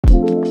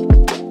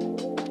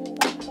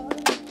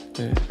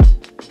Yeah.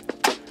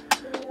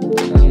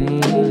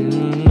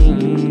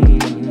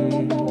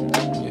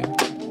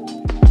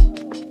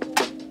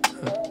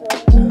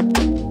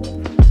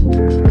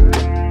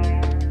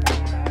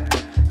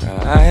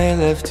 I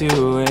left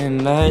you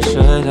and I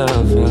should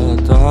have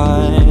felt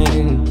on.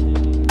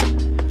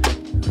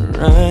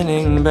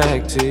 Running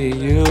back to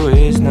you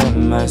is not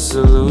my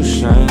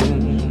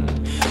solution.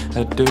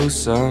 I do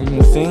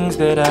some things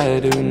that I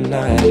do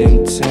not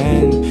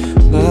intend.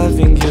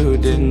 Loving you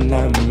did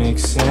not make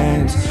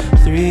sense.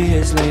 3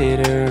 years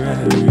later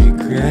I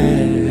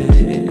regret.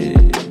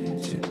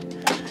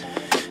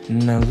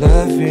 Now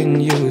loving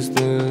you's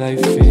the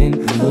life in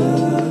me.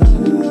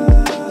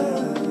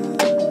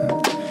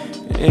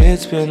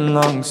 It's been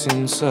long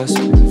since us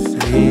been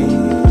 3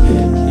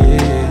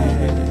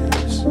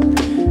 years.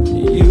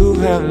 You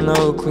have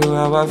no clue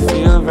how I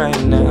feel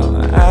right now.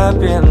 I've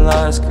been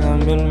lost,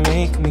 come and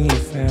make me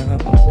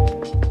found.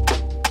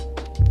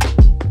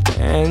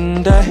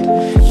 And I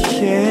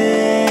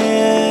can't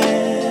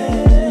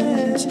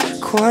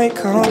quite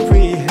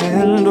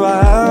comprehend why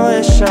I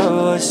wish I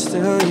was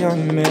still your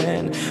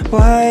man.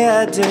 Why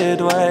I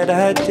did what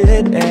I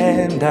did,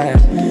 and I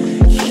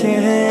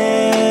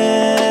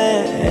can't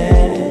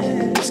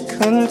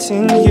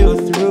continue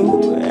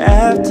through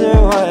after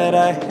what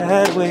I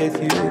had with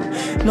you.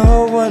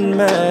 No one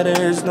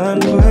matters, none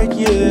but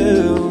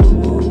you.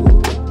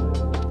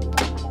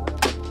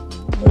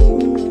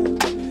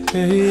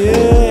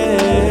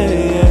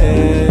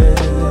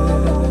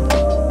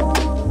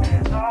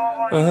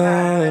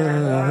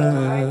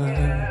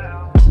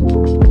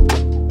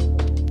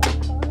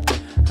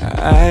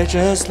 I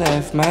just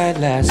left my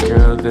last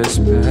girl this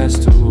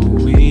past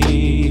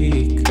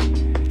week.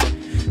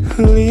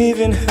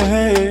 Leaving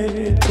her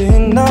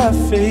did not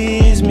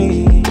faze me.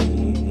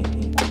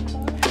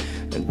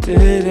 I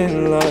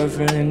didn't love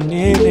her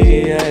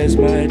nearly as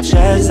much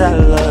as I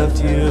loved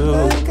you.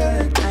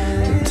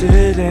 I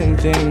didn't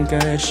think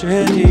I'd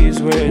share these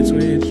words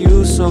with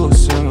you so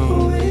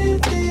soon.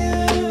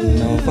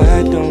 No,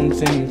 I don't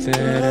think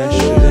that I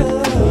should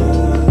do.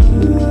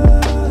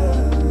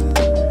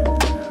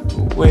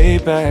 Way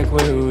back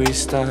where we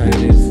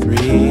started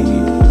 3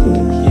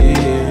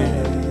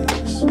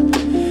 years.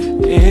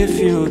 If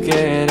you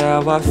get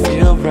how I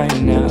feel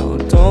right now,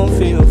 don't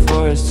feel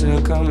forced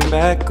to come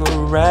back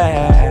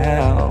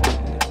around.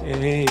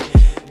 Hey.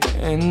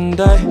 And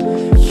I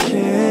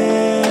can't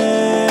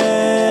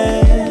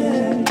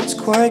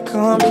quite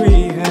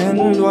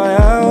comprehend why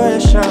I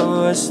wish I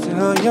was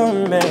still your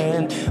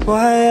man.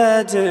 Why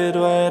I did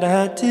what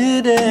I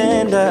did,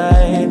 and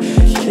I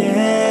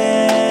can't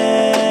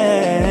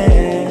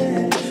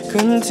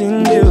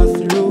continue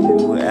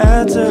through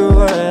after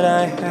what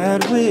I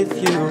had with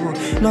you.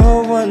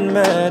 No one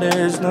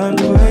matters, none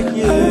but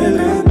you. I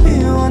regret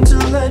being one to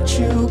let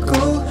you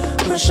go.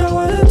 Wish I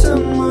would've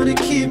done more to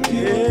keep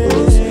you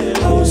close.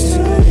 I was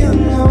too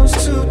young, I was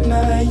too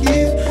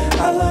naive.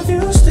 I love you